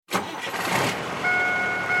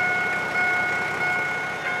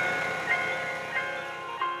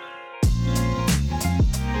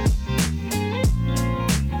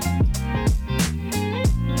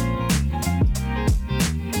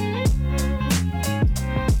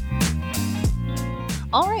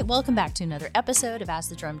right, welcome back to another episode of As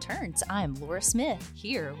the Drum Turns. I'm Lora Smith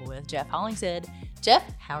here with Jeff Hollingshead. Jeff,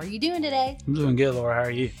 how are you doing today? I'm doing good, Laura. How are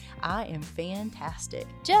you? I am fantastic.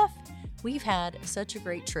 Jeff, we've had such a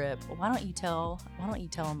great trip. Why don't you tell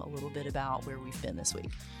them a little bit about where we've been this week?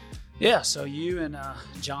 Yeah, so you and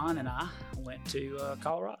John and I went to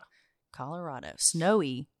Colorado.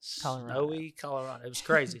 Snowy Colorado. Snowy Colorado. It was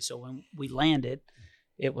crazy. So when we landed,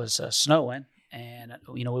 it was snowing, and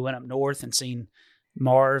we went up north and seen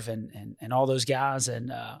Marv and all those guys,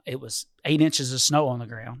 and it was 8 inches of snow on the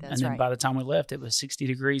ground. That's and then right. by the time we left, it was 60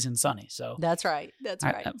 degrees and sunny. So That's right.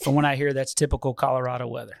 From what I hear, that's typical Colorado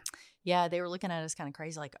weather. Yeah, they were looking at us kind of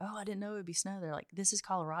crazy, like, "Oh, I didn't know it would be snow." They're like, "This is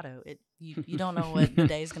Colorado. You don't know what the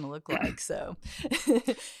day is going to look like." So,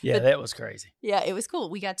 yeah, that was crazy. Yeah, it was cool.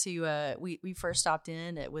 We got to we first stopped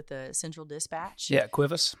in with the Central Dispatch. Yeah,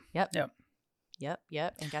 Cuevas. Yep,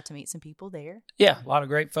 and got to meet some people there. Yeah, a lot of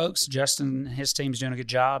great folks. Justin and his team's doing a good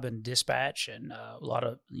job in dispatch, and a lot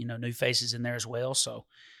of new faces in there as well. So,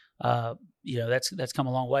 that's come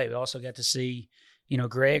a long way. We also got to see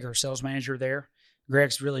Greg, our sales manager there.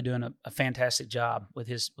 Greg's really doing a fantastic job with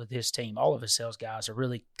his team. All of his sales guys are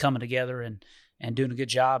really coming together and doing a good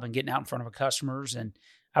job and getting out in front of our customers. And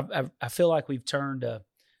I feel like we've turned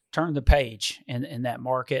the page in that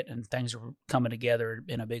market, and things are coming together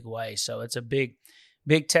in a big way. So it's a big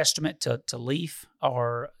testament to Leaf,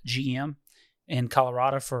 our GM in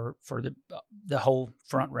Colorado, for the whole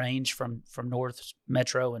Front Range from North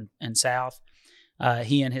Metro and South.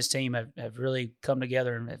 He and his team have really come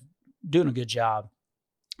together and have doing a good job.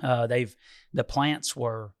 The plants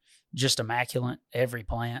were just immaculate. Every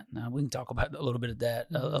plant. We can talk about a little bit of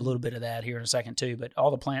that here in a second too. But all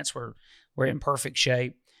the plants were in perfect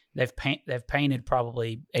shape. They've painted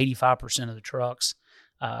probably 85% of the trucks.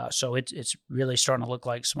 So it's really starting to look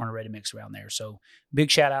like Smarter Ready Mix around there. So big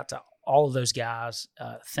shout out to all of those guys.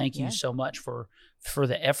 Thank you so much for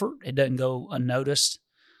the effort. It doesn't go unnoticed.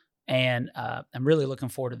 And I'm really looking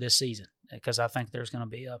forward to this season, because I think there's going to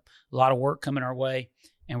be a lot of work coming our way,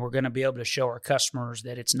 and we're going to be able to show our customers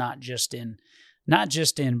that it's not just in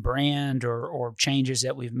brand or changes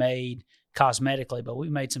that we've made cosmetically, but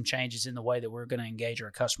we've made some changes in the way that we're going to engage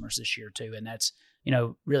our customers this year too. And that's,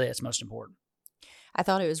 really that's most important. I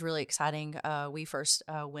thought it was really exciting. We first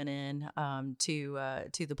went in to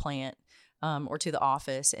the plant or to the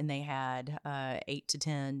office, and they had 8 to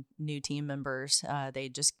 10 new team members.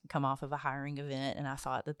 They'd just come off of a hiring event, and I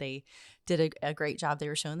thought that they did a great job. They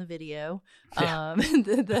were showing the video,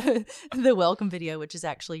 the welcome video, which is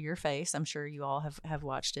actually your face. I'm sure you all have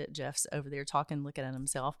watched it. Jeff's over there talking, looking at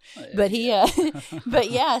himself. But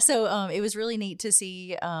so it was really neat to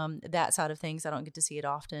see that side of things. I don't get to see it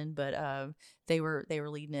often, but they were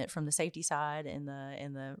leading it from the safety side and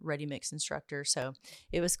the ready mix instructor. So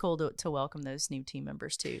it was cool to welcome those new team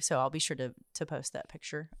members too. So I'll be sure to post that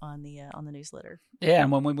picture on the newsletter. Yeah,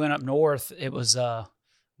 and when we went up north, it was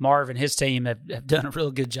Marv and his team have done a real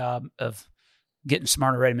good job of getting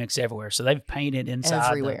Smarter Ready Mix everywhere. So they've painted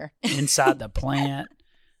everywhere inside the plant.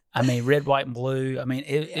 I mean, red, white, and blue. I mean,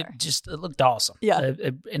 it looked awesome. Yeah,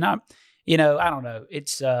 and I don't know.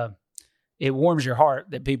 It warms your heart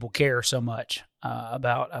that people care so much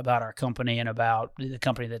about our company and about the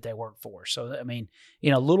company that they work for. So, I mean,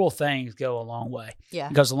 little things go a long way. Yeah.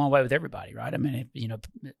 It goes a long way with everybody, right? I mean,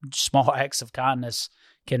 small acts of kindness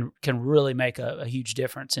can really make a huge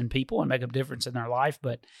difference in people and make a difference in their life.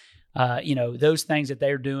 But, those things that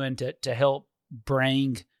they're doing to help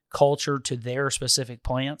bring culture to their specific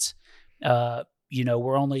plants,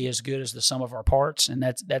 we're only as good as the sum of our parts, and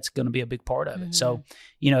that's going to be a big part of it. Mm-hmm. So,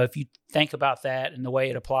 if you think about that and the way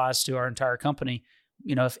it applies to our entire company,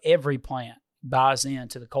 if every plant buys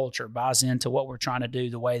into the culture, buys into what we're trying to do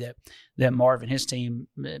the way that Marv and his team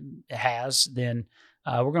has, then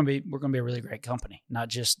we're going to be a really great company. Not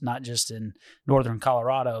just in northern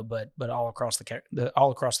Colorado, but all across the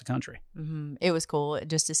country. Mm-hmm. It was cool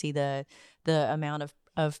just to see the amount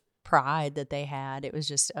of pride that they had. It was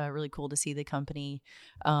just really cool to see the company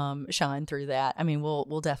shine through that. I mean,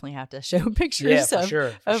 we'll definitely have to show pictures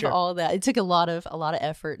of all of that. It took a lot of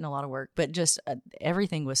effort and a lot of work, but just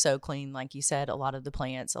everything was so clean. Like you said, a lot of the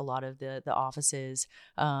plants, a lot of the offices,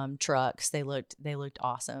 trucks, they looked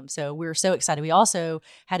awesome. So we were so excited. We also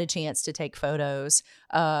had a chance to take photos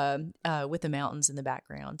with the mountains in the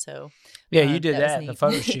background. So yeah, you did that the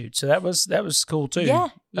photo shoot. So that was cool too. Yeah.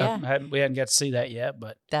 We hadn't got to see that yet,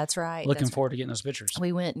 but that's right. Looking forward to getting those pictures.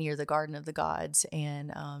 We went near the Garden of the Gods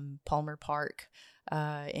and Palmer Park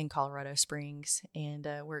in Colorado Springs, and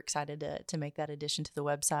we're excited to make that addition to the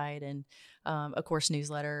website and, of course,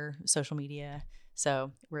 newsletter, social media.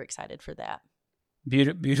 So we're excited for that.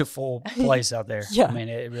 Beautiful place out there. Yeah. I mean,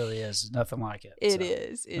 it really is. There's nothing like it. It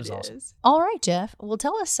is. It was awesome. All right, Jeff. Well,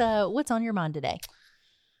 tell us what's on your mind today.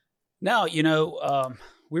 Now,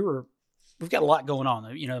 we've got a lot going on.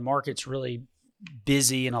 The market's really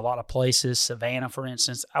busy in a lot of places. Savannah, for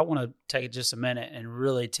instance. I want to take just a minute and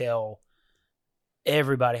really tell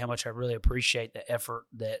everybody how much I really appreciate the effort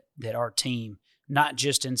that our team, not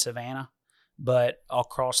just in Savannah, but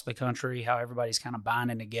across the country, how everybody's kind of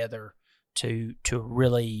binding together to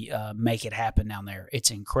really make it happen down there. It's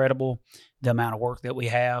incredible the amount of work that we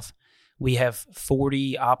have. We have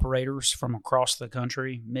 40 operators from across the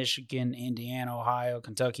country, Michigan, Indiana, Ohio,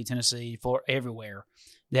 Kentucky, Tennessee, Florida, everywhere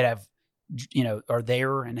that have, are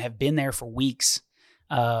there and have been there for weeks,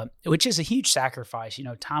 which is a huge sacrifice,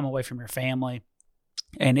 time away from your family.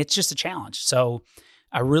 And it's just a challenge. So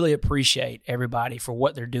I really appreciate everybody for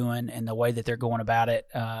what they're doing and the way that they're going about it.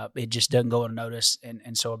 It just doesn't go unnoticed.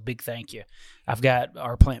 And so a big thank you. I've got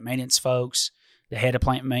our plant maintenance folks, the head of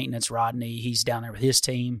plant maintenance, Rodney, he's down there with his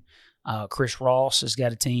team. Chris Ross has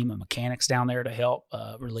got a team of mechanics down there to help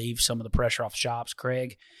relieve some of the pressure off shops.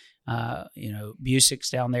 Craig, Busick's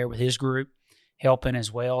down there with his group helping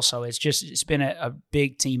as well. So it's been a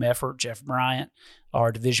big team effort. Jeff Bryant,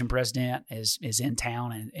 our division president, is in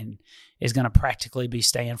town and is going to practically be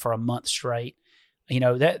staying for a month straight.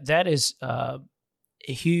 That is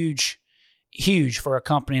huge for a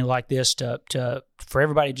company like this for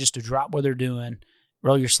everybody just to drop what they're doing,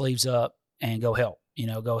 roll your sleeves up, and go help.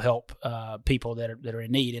 Go help people that are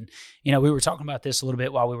in need. And we were talking about this a little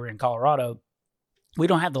bit while we were in Colorado. We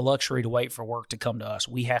don't have the luxury to wait for work to come to us.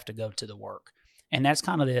 We have to go to the work. And that's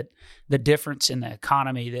kind of the difference in the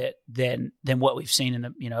economy than what we've seen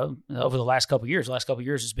in over the last couple of years. The last couple of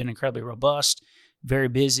years has been incredibly robust, very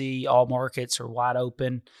busy. All markets are wide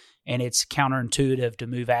open, and it's counterintuitive to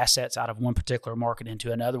move assets out of one particular market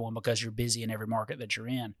into another one because you're busy in every market that you're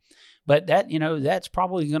in. But that's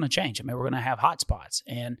probably going to change. I mean, we're going to have hot spots,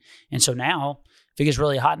 and so now if it gets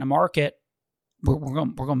really hot in the market, we're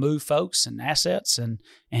going to move folks and assets and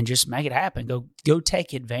just make it happen. Go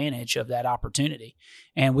take advantage of that opportunity.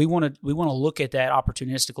 And we want to look at that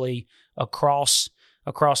opportunistically across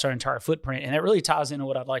our entire footprint. And that really ties into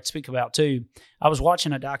what I'd like to speak about too. I was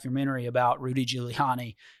watching a documentary about Rudy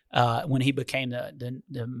Giuliani when he became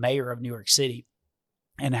the mayor of New York City,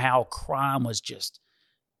 and how crime was just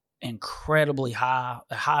incredibly high,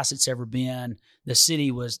 the highest it's ever been. The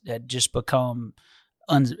city had just become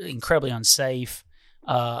incredibly unsafe.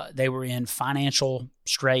 They were in financial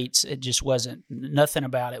straits. It just wasn't, nothing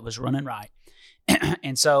about it was running right.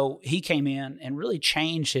 And so he came in and really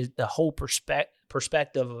changed the whole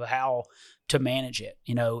perspective of how to manage it,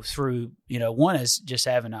 through, one is just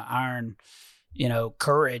having an iron,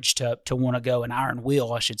 courage to want to go, an iron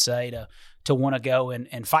will, I should say, to want to go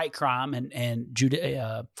and fight crime and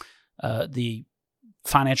the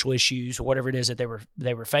financial issues or whatever it is that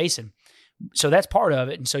they were facing. So that's part of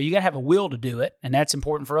it. And so you got to have a will to do it. And that's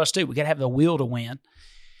important for us too. We got to have the will to win.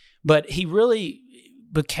 But he really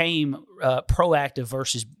became proactive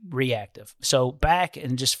versus reactive. So back,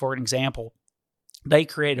 and just for an example, they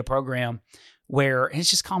created a program where, and it's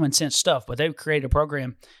just common sense stuff, but they created a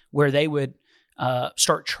program where they would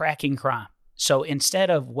start tracking crime. So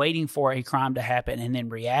instead of waiting for a crime to happen and then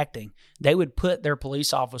reacting, they would put their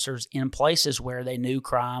police officers in places where they knew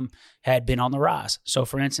crime had been on the rise. So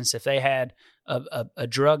for instance, if they had a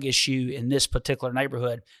drug issue in this particular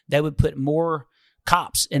neighborhood, they would put more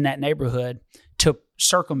cops in that neighborhood to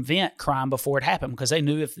circumvent crime before it happened, because they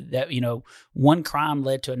knew if that, one crime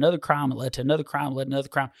led to another crime, it led to another crime, led to another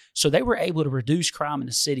crime. So they were able to reduce crime in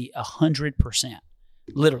the city 100%,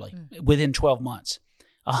 literally within 12 months,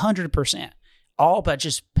 100%. All by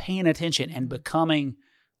just paying attention and becoming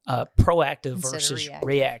proactive versus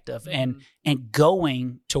reactive, and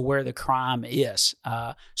going to where the crime is.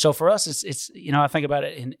 So for us, it's I think about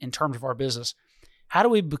it in terms of our business. How do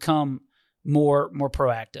we become more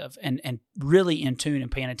proactive and really in tune and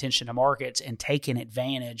paying attention to markets and taking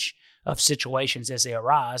advantage of situations as they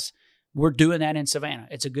arise? We're doing that in Savannah.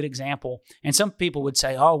 It's a good example. And some people would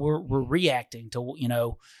say, "Oh, we're reacting to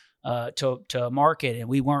to a market, and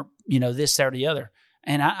we weren't, this, that, or the other."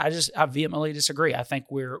 And I vehemently disagree. I think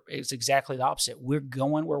it's exactly the opposite. We're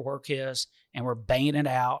going where work is, and we're banging it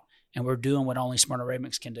out, and we're doing what only Smyrna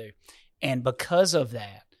Red-Mix can do. And because of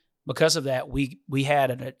that, we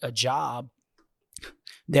had a job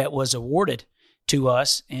that was awarded to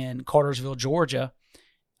us in Cartersville, Georgia,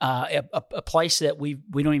 a place that we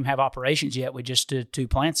don't even have operations yet. We just did 2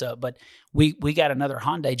 plants up, but we got another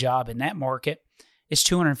Hyundai job in that market. it's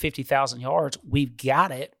 250,000 yards. We've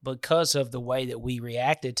got it because of the way that we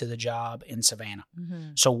reacted to the job in Savannah.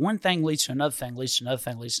 Mm-hmm. So one thing leads to another thing, leads to another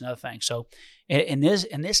thing, leads to another thing. So in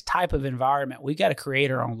this type of environment, we got to create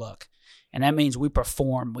our own luck. And that means we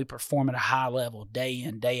perform at a high level, day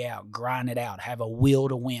in, day out, grind it out, have a will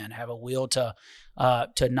to win, have a will to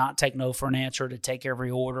not take no for an answer, to take every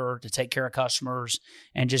order, to take care of customers,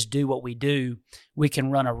 and just do what we do. We can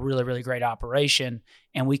run a really, really great operation,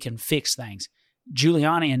 and we can fix things.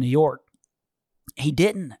 Giuliani in New York, he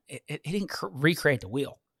didn't recreate the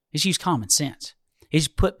wheel. He just used common sense. He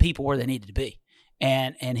just put people where they needed to be,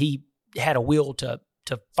 and he had a will to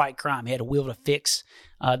fight crime. He had a will to fix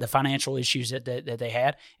the financial issues that they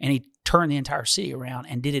had, and he turned the entire city around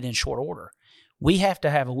and did it in short order. We have to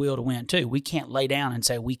have a will to win too. We can't lay down and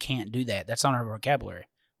say we can't do that. That's not our vocabulary.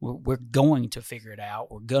 We're going to figure it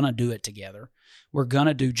out. We're going to do it together. We're going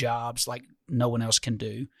to do jobs like no one else can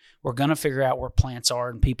do. We're going to figure out where plants are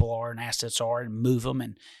and people are and assets are and move them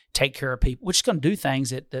and take care of people. We're just going to do things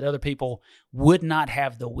that other people would not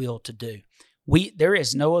have the will to do. There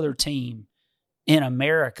is no other team in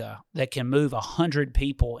America that can move 100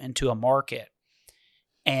 people into a market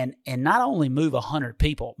and not only move 100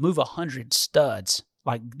 people, move 100 studs.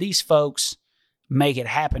 Like, these folks make it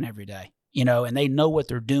happen every day, and they know what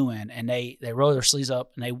they're doing, and they roll their sleeves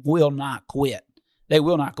up, and they will not quit. They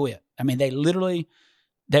will not quit. I mean,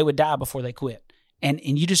 they would die before they quit. And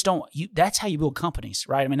you just don't, that's how you build companies,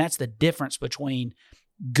 right? I mean, that's the difference between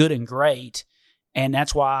good and great. And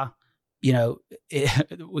that's why, we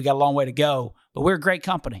got a long way to go, but we're a great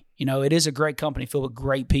company. It is a great company filled with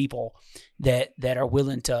great people that are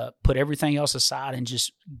willing to put everything else aside and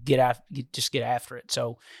just get after it.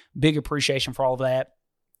 So big appreciation for all of that.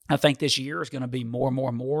 I think this year is going to be more and more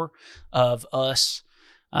and more of us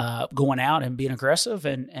going out and being aggressive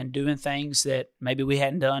and doing things that maybe we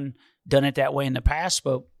hadn't done it that way in the past,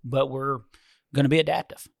 but we're going to be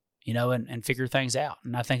adaptive, and figure things out.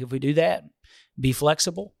 And I think if we do that, be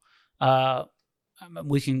flexible,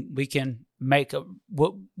 we can make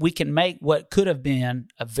what could have been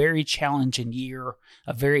a very challenging year,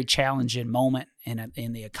 a very challenging moment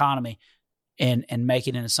in the economy, and make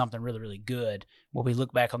it into something really, really good, where we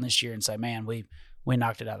look back on this year and say, man, we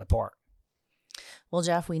knocked it out of the park. Well,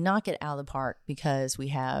 Jeff, we knock it out of the park because we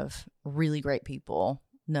have really great people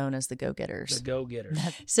known as the Go-Getters. The Go-Getters.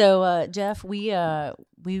 So, Jeff, we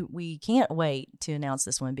can't wait to announce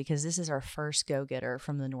this one because this is our first Go-Getter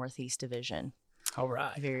from the Northeast Division. All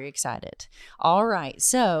right. Very excited. All right.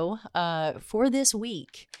 So, for this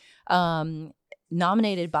week,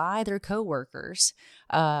 nominated by their coworkers,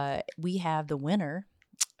 we have the winner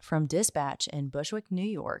from Dispatch in Bushwick, New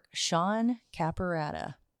York, Sean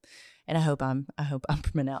Caparata. And I hope I'm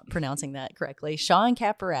pronouncing that correctly. Sean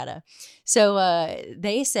Caparata. So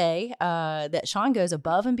they say that Sean goes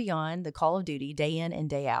above and beyond the call of duty day in and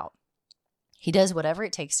day out. He does whatever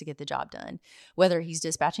it takes to get the job done, whether he's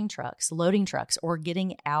dispatching trucks, loading trucks, or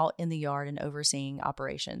getting out in the yard and overseeing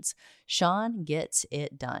operations. Sean gets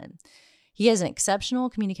it done. He has an exceptional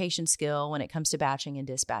communication skill when it comes to batching and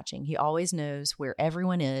dispatching. He always knows where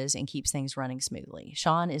everyone is and keeps things running smoothly.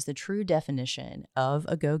 Sean is the true definition of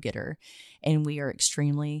a go-getter, and we are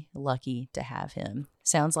extremely lucky to have him.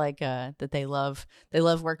 Sounds like that they love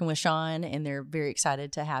working with Sean, and they're very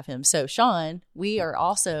excited to have him. So, Sean, we are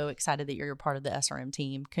also excited that you're a part of the SRM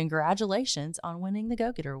team. Congratulations on winning the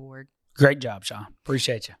Go-Getter Award. Great job, Sean.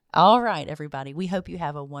 Appreciate you. All right, everybody. We hope you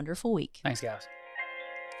have a wonderful week. Thanks, guys.